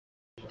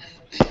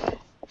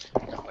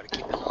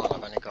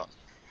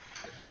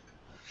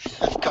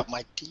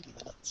my D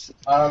minutes.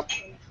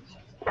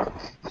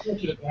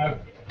 Fortunate to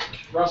have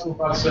Russell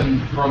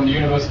Butson from the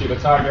University of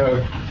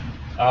Otago,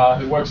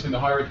 who works in the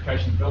Higher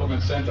Education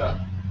Development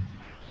Centre,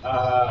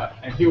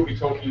 and he will be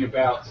talking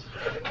about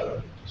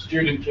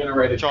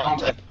student-generated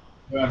content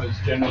is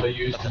generally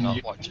used in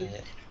the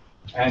UK,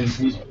 and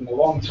he's been a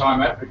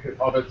long-time advocate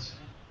of it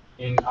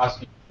in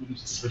asking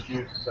students to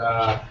produce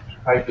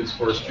papers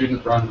for a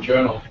student-run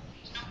journal.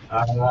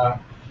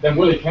 Then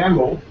Willie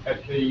Campbell at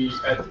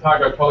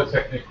Otago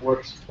Polytechnic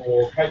works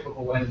for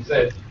Capable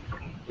NZ,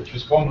 which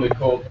was formerly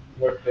called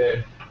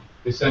the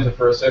Centre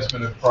for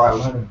Assessment of Prior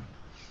Learning.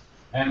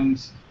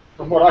 And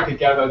from what I could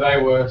gather, they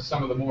were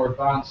some of the more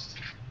advanced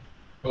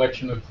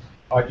collection of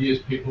ideas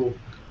people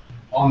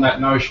on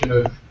that notion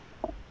of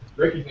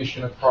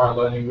recognition of prior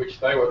learning, which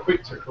they were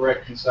quick to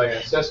correct and say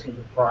assessment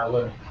of prior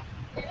learning.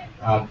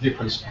 The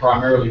difference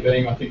primarily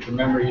being, I think, the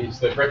memory is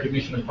that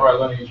recognition of prior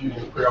learning is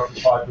usually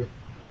preoccupied with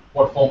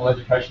what formal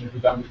education have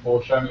you done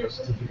before, show me your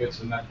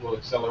certificates, and that will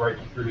accelerate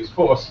you through this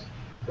course.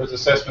 Whereas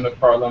assessment of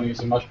prior learning is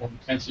a much more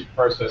intensive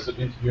process of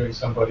interviewing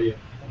somebody,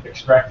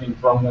 extracting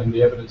from them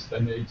the evidence they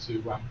need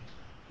to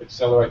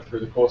accelerate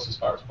through the course as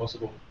far as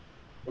possible.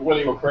 But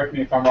Willie will correct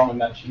me if I'm wrong on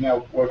that. She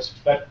now works,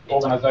 that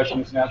organisation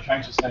has now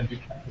changed its name to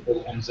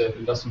Capable NZ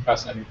and does some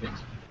fascinating things.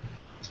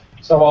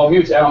 So I'll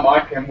mute our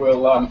mic and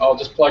we'll, I'll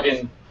just plug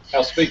in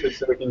our speakers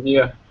so we can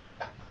hear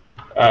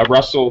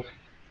Russell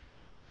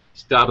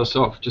start us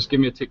off. Just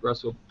give me a tick,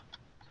 Russell.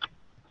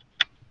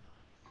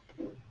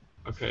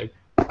 Okay.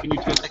 Can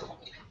you test?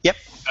 Yep.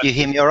 You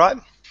hear me all right?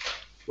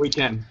 We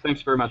can.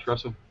 Thanks very much,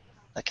 Russell.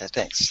 Okay,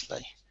 thanks,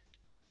 Lee.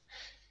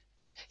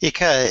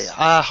 Okay.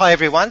 Hi,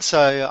 everyone.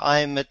 So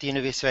I'm at the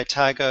University of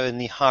Otago in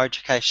the Higher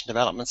Education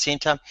Development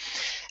Centre,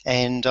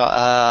 and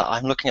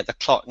I'm looking at the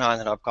clock now,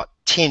 and I've got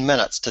 10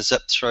 minutes to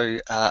zip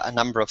through a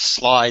number of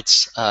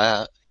slides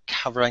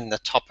covering the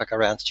topic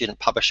around student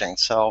publishing.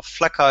 So I'll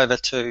flick over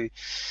to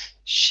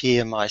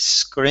share my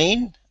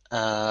screen,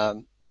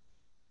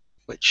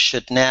 which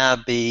should now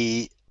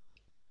be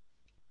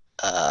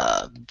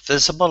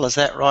visible. Is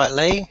that right,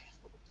 Lee?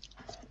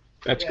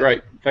 That's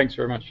great. Thanks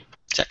very much.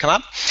 Does that come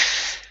up?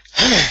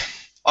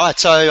 All right,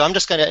 so I'm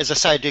just going to, as I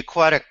say, do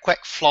quite a quick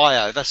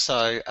flyover.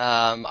 So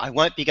I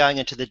won't be going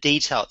into the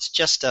detail. It's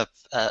just a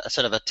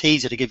sort of a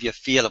teaser to give you a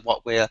feel of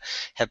what we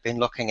have been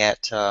looking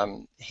at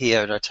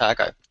here at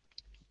Otago.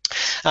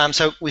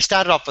 So we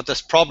started off with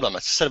this problem.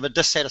 It's sort of a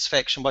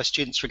dissatisfaction by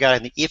students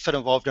regarding the effort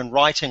involved in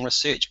writing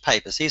research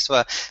papers. These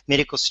were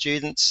medical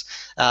students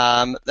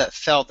that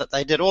felt that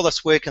they did all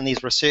this work in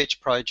these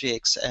research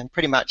projects and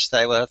pretty much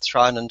they were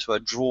thrown into a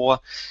drawer.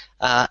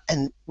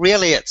 And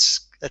really it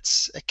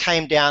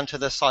came down to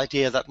this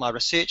idea that my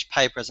research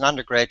paper as an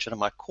undergraduate and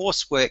my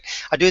coursework,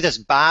 I do this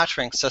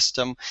bartering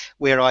system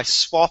where I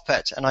swap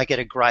it and I get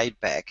a grade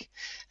back.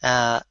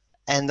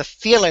 And the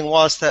feeling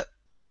was that,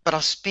 but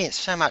I've spent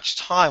so much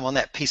time on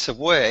that piece of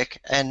work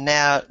and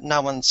now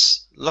no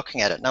one's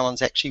looking at it, no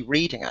one's actually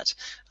reading it.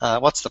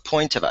 What's the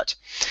point of it?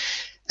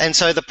 And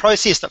so the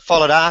process that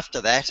followed after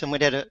that, and we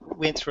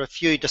went through a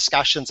few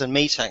discussions and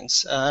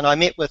meetings, and I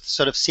met with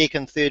sort of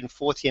second, third and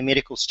fourth year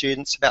medical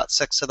students, about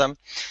 6 of them,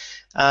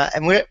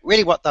 and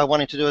really what they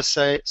wanted to do is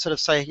say,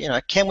 you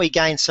know, can we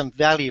gain some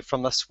value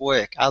from this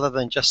work other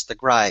than just the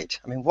grade?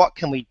 I mean, what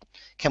can we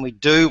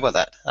do with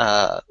it?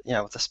 You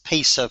know, with this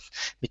piece of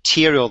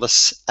material,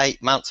 this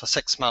 8 months or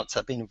 6 months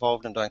I've been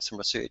involved in doing some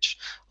research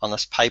on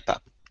this paper.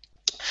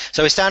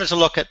 So we started to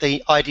look at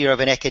the idea of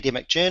an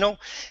academic journal,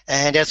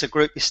 and as a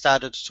group we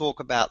started to talk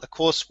about the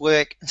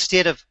coursework.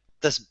 Instead of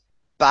this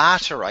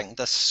bartering,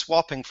 this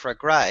swapping for a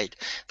grade,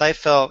 they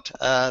felt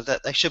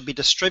that they should be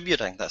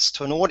distributing this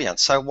to an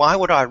audience. So why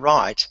would I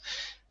write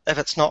if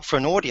it's not for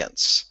an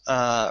audience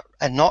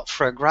and not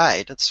for a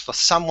grade? It's for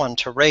someone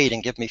to read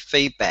and give me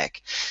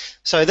feedback.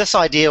 So this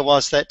idea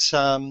was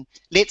that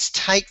let's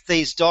take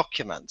these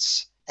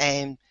documents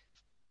and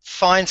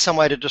find some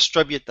way to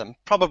distribute them,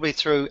 probably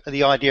through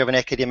the idea of an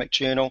academic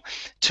journal,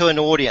 to an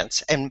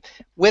audience. And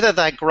whether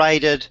they're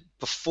graded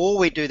before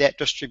we do that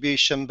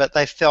distribution, but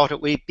they felt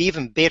it would be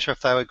even better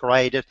if they were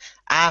graded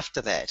after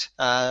that,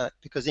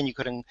 because then you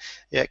could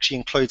actually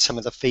include some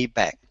of the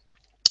feedback.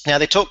 Now,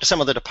 they talked to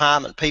some of the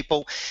department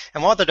people,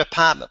 and while the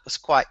department was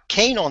quite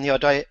keen on the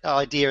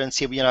idea and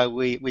said, you know,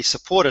 we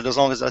support it as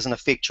long as it doesn't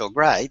affect your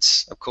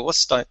grades, of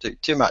course, don't do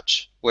too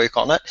much work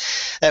on it,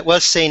 it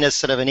was seen as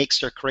sort of an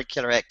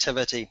extracurricular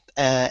activity,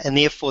 and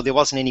therefore there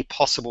wasn't any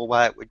possible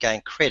way it would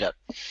gain credit.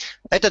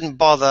 That didn't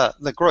bother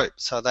the group,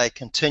 so they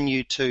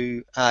continued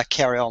to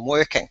carry on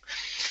working.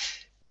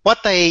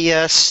 What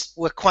they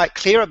were quite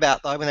clear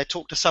about, though, when they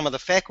talked to some of the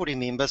faculty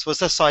members, was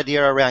this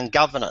idea around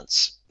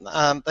governance.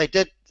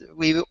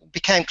 We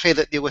became clear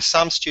that there were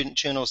some student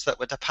journals that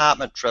were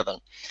department driven.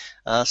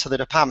 So the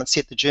department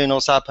set the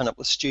journals up and it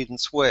was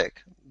students'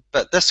 work.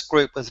 But this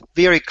group was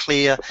very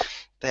clear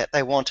that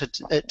they wanted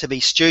it to be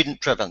student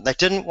driven. They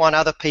didn't want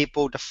other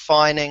people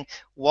defining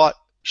what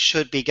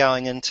should be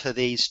going into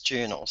these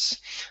journals.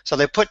 So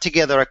they put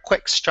together a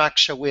quick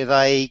structure where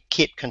they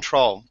kept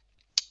control.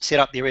 set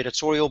up their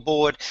editorial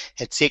board,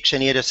 had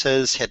section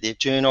editors, had their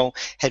journal,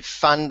 had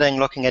funding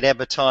looking at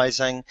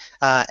advertising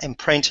and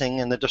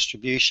printing and the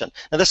distribution.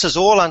 Now this is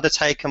all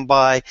undertaken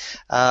by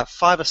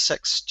 5 or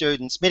 6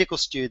 students, medical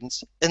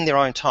students, in their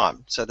own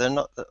time. So they're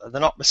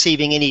not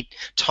receiving any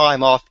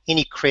time off,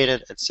 any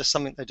credit. It's just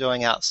something they're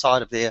doing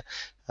outside of their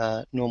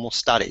normal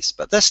studies.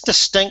 But this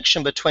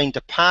distinction between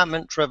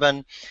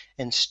department-driven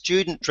and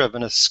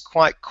student-driven is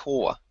quite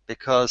core,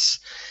 because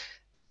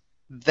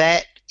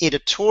that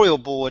editorial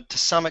board to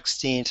some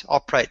extent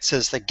operates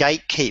as the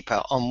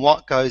gatekeeper on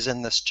what goes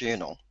in this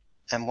journal.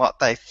 And what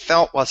they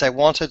felt was they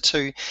wanted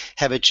to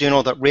have a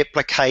journal that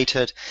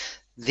replicated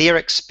their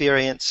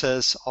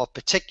experiences of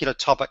particular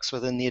topics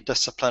within their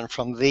discipline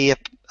from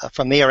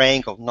their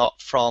angle, not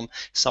from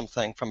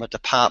something from a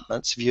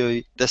department's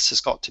view. This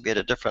has got to be at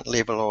a different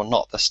level, or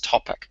not this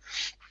topic.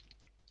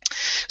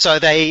 So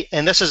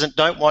and this isn't,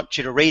 don't want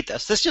you to read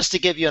this. This is just to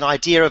give you an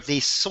idea of the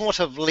sort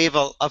of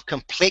level of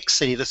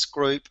complexity this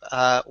group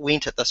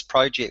went at this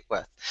project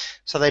with.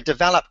 So they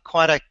developed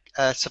quite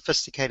a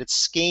sophisticated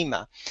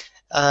schema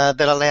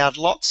that allowed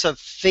lots of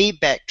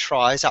feedback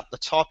tries up the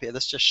top here.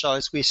 This just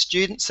shows where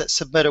students that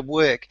submitted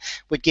work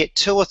would get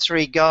 2 or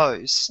 3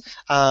 goes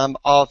and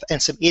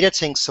some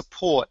editing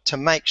support to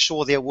make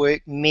sure their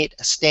work met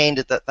a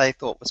standard that they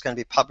thought was going to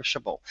be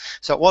publishable.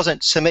 So it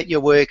wasn't submit your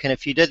work, and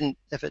if it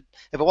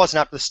wasn't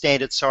up to the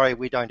standard, sorry,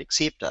 we don't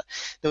accept it.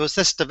 There was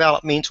this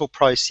developmental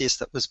process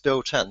that was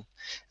built in.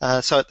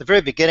 So at the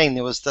very beginning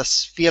there was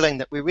this feeling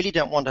that we really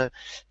don't want to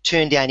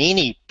turn down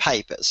any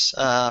papers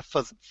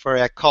for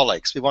our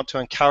colleagues. We want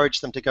to encourage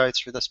them to go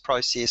through this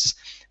process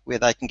where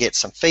they can get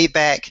some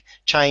feedback,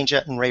 change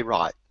it and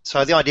rewrite.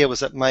 So the idea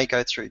was it may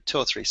go through 2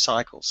 or 3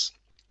 cycles.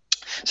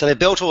 So they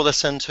built all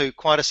this into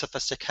quite a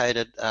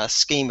sophisticated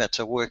schema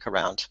to work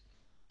around.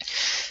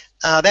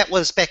 That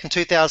was back in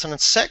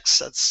 2006.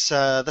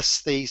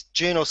 The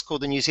journal is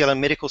called the New Zealand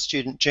Medical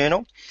Student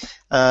Journal,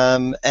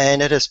 and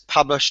it has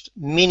published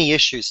many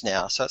issues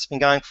now. So it's been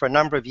going for a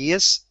number of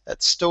years.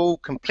 It's still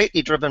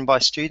completely driven by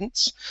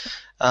students.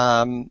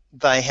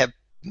 They have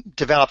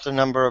developed a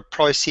number of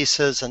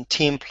processes and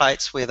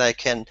templates where they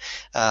can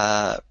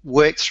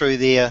work through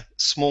their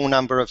small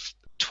number of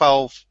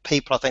 12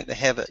 people I think they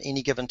have at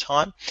any given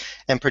time,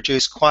 and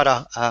produce quite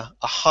a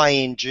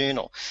high-end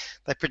journal.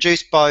 They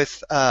produce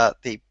both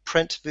the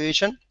print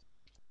version,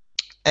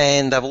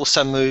 and they've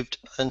also moved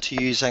into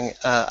using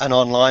an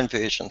online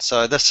version.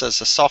 So this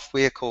is a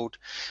software called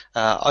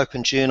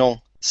Open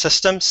Journal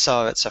System,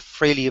 so it's a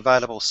freely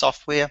available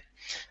software.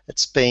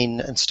 It's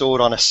been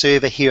installed on a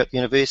server here at the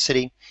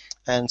university,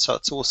 and so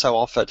it's also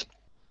offered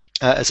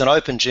as an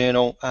open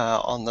journal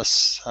on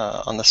this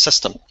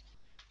system.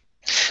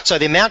 So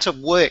the amount of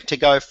work to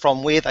go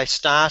from where they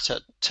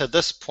started to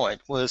this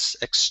point was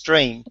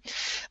extreme.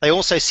 They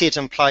also set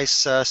in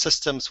place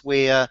systems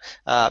where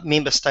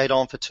members stayed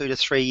on for 2 to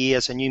 3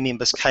 years and new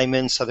members came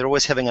in, so they're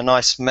always having a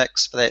nice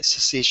mix for that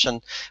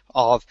succession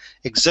of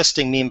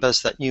existing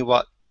members that knew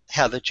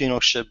how the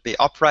journal should be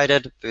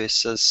operated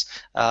versus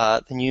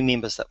the new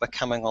members that were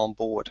coming on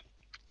board.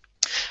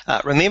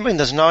 Remembering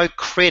there's no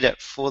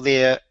credit for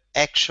their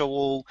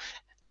actual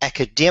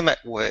academic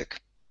work,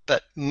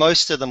 but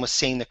most of them were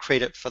seeing the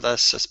credit for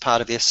this as part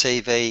of their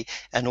CV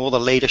and all the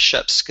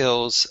leadership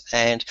skills.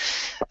 And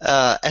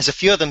as a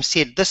few of them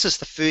said, this is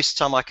the first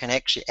time I can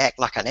actually act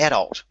like an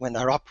adult when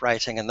they're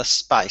operating in this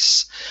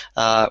space,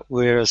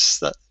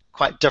 whereas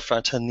quite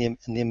different in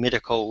their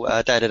medical,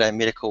 day-to-day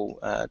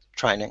medical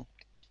training.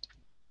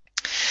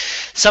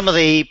 Some of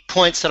the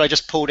points that I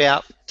just pulled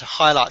out to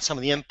highlight some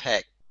of the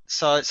impact.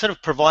 So it sort of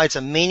provides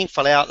a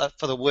meaningful outlet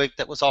for the work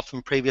that was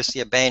often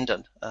previously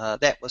abandoned.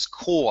 That was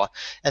core.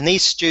 And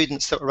these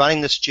students that were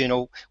running this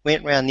journal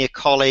went around their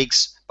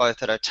colleagues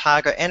both at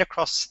Otago and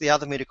across the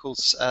other medical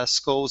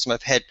schools, and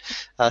we've had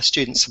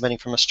students submitting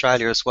from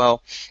Australia as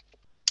well,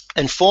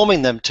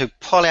 informing them to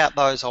pull out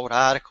those old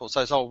articles,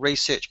 those old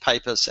research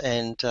papers,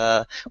 and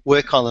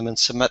work on them and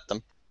submit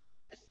them.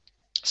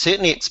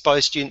 Certainly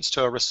expose students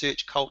to a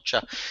research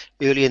culture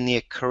early in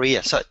their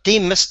career. So it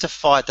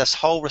demystified this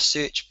whole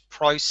research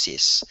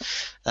process,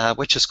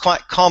 which is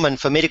quite common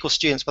for medical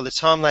students. By the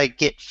time they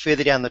get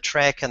further down the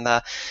track and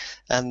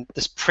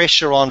this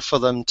pressure on for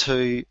them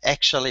to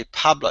actually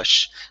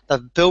publish,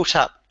 they've built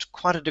up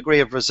quite a degree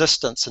of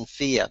resistance and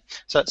fear.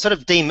 So it sort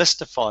of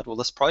demystified all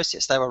this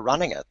process. They were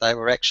running it. They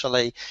were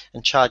actually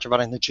in charge of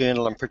running the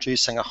journal and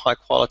producing a high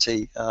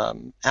quality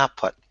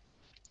output.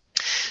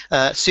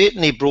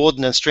 Certainly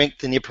broaden and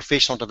strengthen their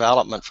professional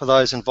development for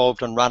those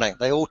involved in running.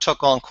 They all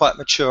took on quite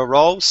mature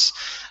roles.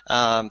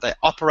 They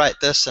operate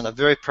this in a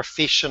very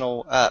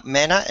professional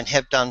manner and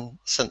have done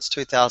since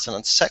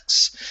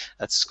 2006.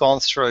 It's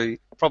gone through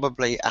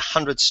probably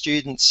 100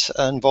 students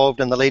involved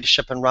in the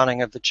leadership and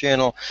running of the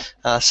journal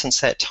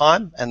since that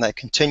time, and they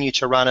continue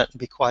to run it and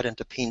be quite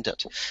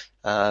independent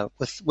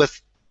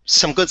with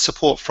some good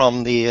support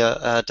from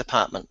the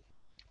department.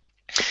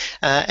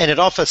 And it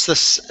offers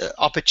this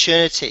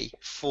opportunity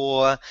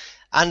for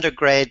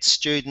undergrad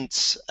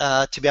students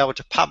to be able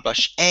to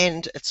publish,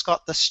 and it's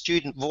got the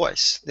student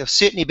voice. There have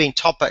certainly been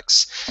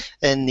topics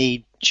in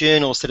the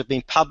journals that have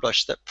been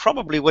published that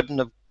probably wouldn't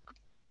have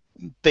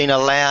been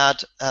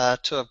allowed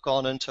to have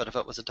gone into it if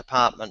it was a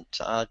department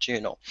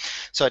journal.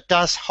 So it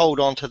does hold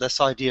on to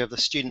this idea of the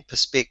student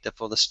perspective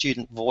or the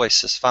student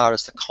voice as far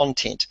as the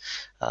content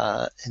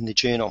in the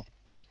journal.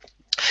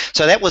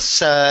 So that was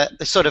the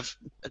sort of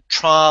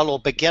trial or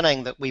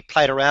beginning that we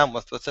played around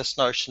with this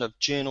notion of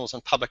journals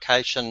and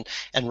publication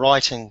and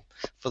writing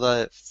for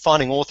the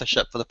finding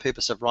authorship for the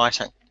purpose of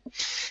writing.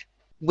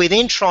 We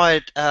then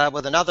tried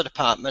with another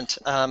department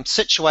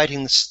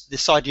situating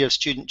this idea of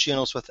student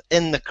journals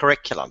within the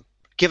curriculum,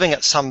 giving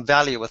it some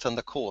value within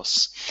the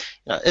course.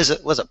 You know,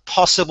 was it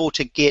possible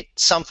to get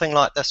something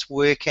like this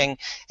working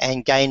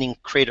and gaining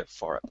credit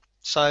for it?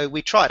 So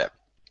we tried it.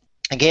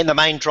 Again, the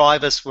main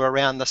drivers were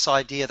around this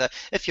idea that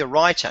if you're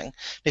writing,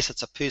 unless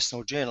it's a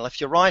personal journal, if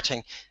you're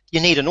writing,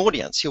 you need an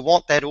audience. You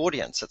want that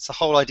audience. It's the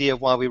whole idea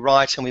of why we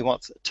write, and we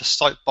want to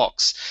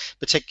soapbox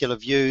particular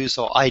views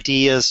or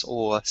ideas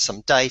or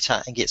some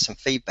data and get some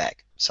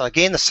feedback. So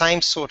again, the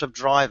same sort of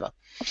driver.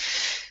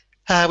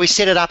 We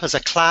set it up as a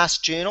class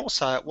journal,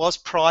 so it was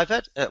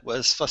private. It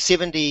was for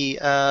 70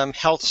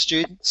 health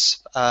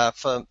students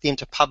for them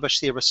to publish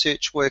their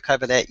research work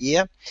over that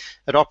year.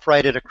 It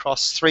operated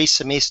across 3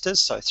 semesters,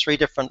 so 3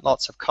 different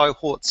lots of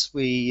cohorts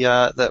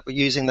that were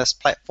using this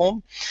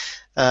platform.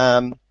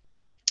 And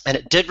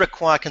it did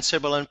require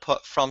considerable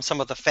input from some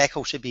of the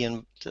faculty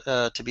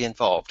to be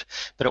involved,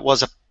 but it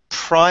was a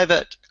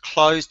private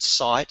closed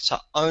site, so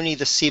only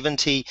the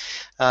 70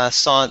 health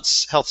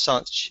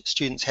science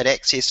students had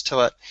access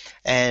to it,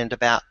 and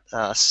about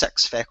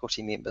 6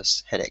 faculty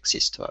members had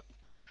access to it.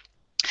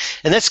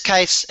 In this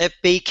case, it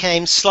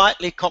became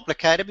slightly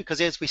complicated because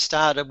as we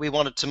started, we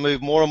wanted to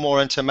move more and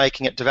more into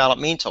making it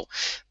developmental.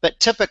 But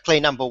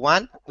typically, number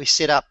one, we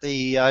set up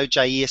the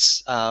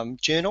OJS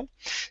journal.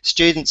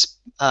 Students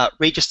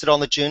registered on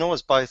the journal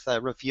as both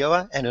a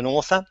reviewer and an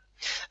author.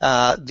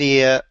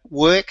 Their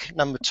work,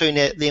 number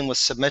 2, then was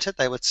submitted.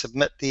 They would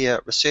submit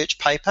their research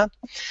paper.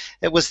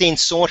 It was then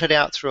sorted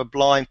out through a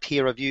blind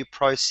peer review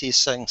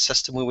processing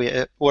system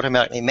where it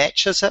automatically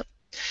matches it.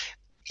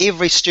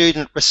 Every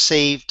student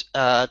received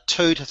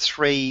 2 to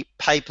 3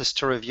 papers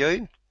to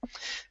review.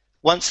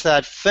 Once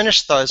they'd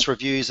finished those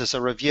reviews as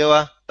a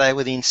reviewer, they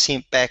were then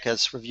sent back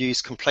as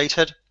reviews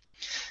completed.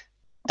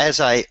 As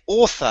an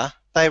author,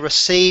 they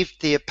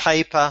received their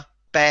paper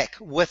back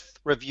with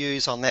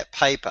reviews on that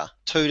paper,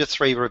 2 to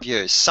 3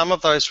 reviews. Some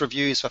of those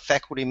reviews were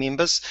faculty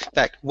members. In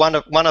fact,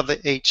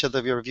 each of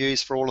the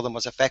reviews for all of them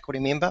was a faculty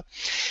member.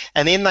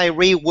 And then they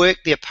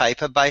reworked their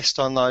paper based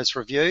on those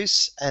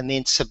reviews and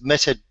then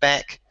submitted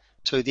back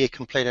to their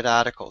completed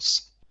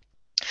articles.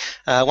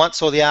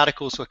 Once all the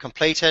articles were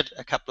completed,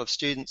 a couple of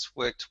students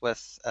worked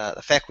with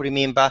the faculty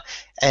member,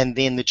 and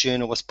then the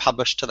journal was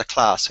published to the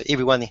class, so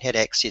everyone then had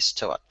access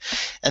to it.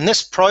 In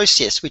this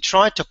process, we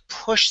tried to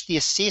push the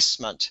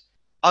assessment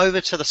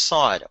over to the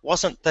side. It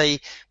wasn't the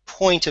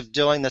point of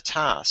doing the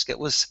task. It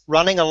was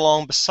running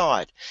along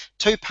beside.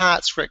 2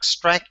 parts were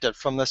extracted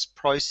from this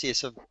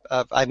process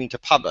of aiming to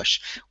publish.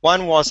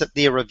 One was that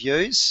their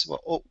reviews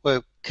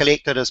were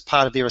collected as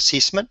part of their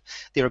assessment,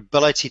 their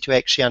ability to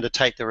actually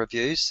undertake the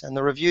reviews, and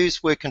the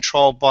reviews were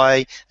controlled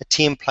by a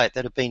template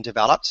that had been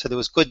developed, so there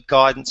was good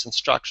guidance and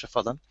structure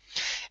for them.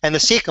 And the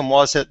second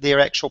was that their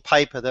actual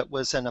paper that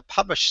was in a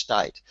published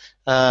state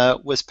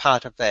was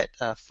part of that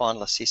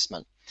final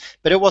assessment.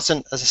 But it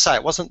wasn't, as I say,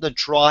 it wasn't the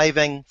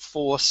driving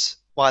force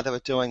why they were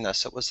doing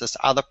this. It was this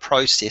other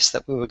process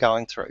that we were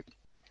going through.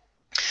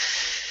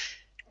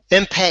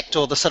 Impact,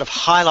 or the sort of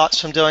highlights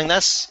from doing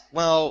this,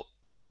 well,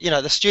 you know,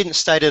 the students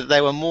stated that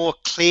they were more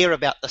clear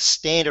about the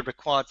standard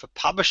required for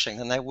publishing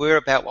than they were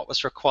about what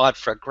was required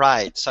for a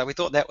grade. So we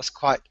thought that was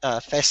quite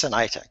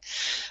fascinating.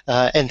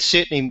 And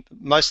certainly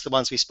most of the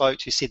ones we spoke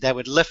to said they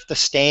would lift the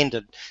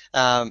standard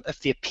if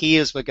their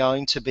peers were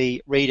going to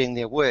be reading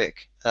their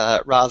work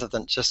rather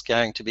than just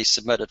going to be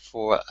submitted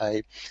for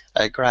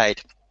a grade.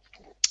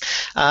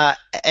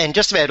 And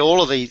just about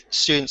all of the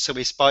students that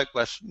we spoke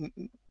with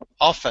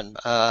often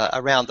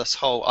around this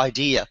whole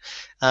idea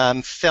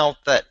felt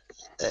that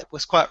it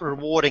was quite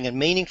rewarding and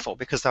meaningful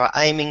because they were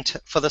aiming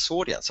for this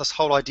audience, this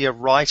whole idea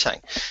of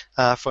writing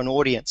for an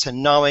audience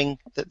and knowing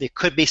that there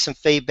could be some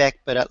feedback,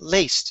 but at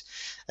least,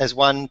 as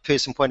one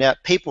person pointed out,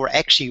 people were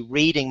actually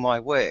reading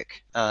my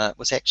work. It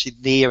was actually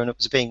there and it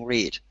was being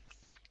read.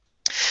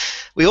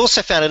 We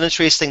also found it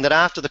interesting that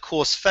after the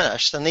course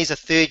finished, and these are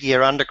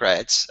 3rd-year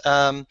undergrads,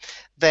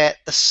 that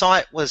the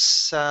site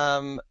was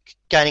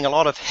gaining a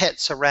lot of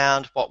hits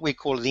around what we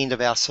call the end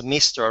of our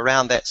semester,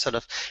 around that sort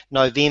of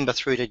November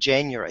through to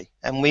January.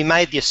 And we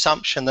made the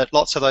assumption that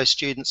lots of those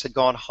students had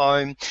gone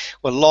home,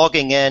 were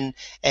logging in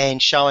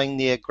and showing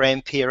their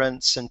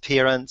grandparents and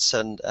parents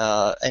and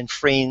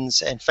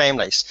friends and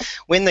families.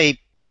 When the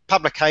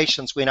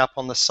publications went up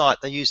on the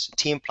site, they used a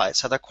template,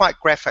 so they're quite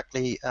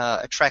graphically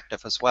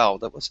attractive as well.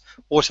 That was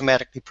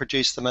automatically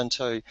produced them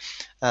into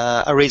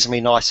a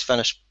reasonably nice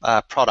finished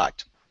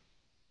product.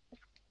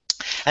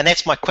 And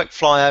that's my quick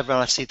flyover, and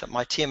I see that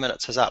my 10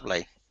 minutes is up,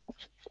 Lee.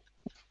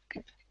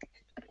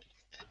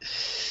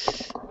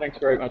 Thanks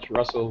very much,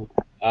 Russell.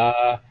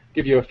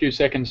 Give you a few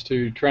seconds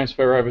to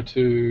transfer over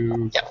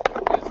to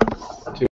Yep.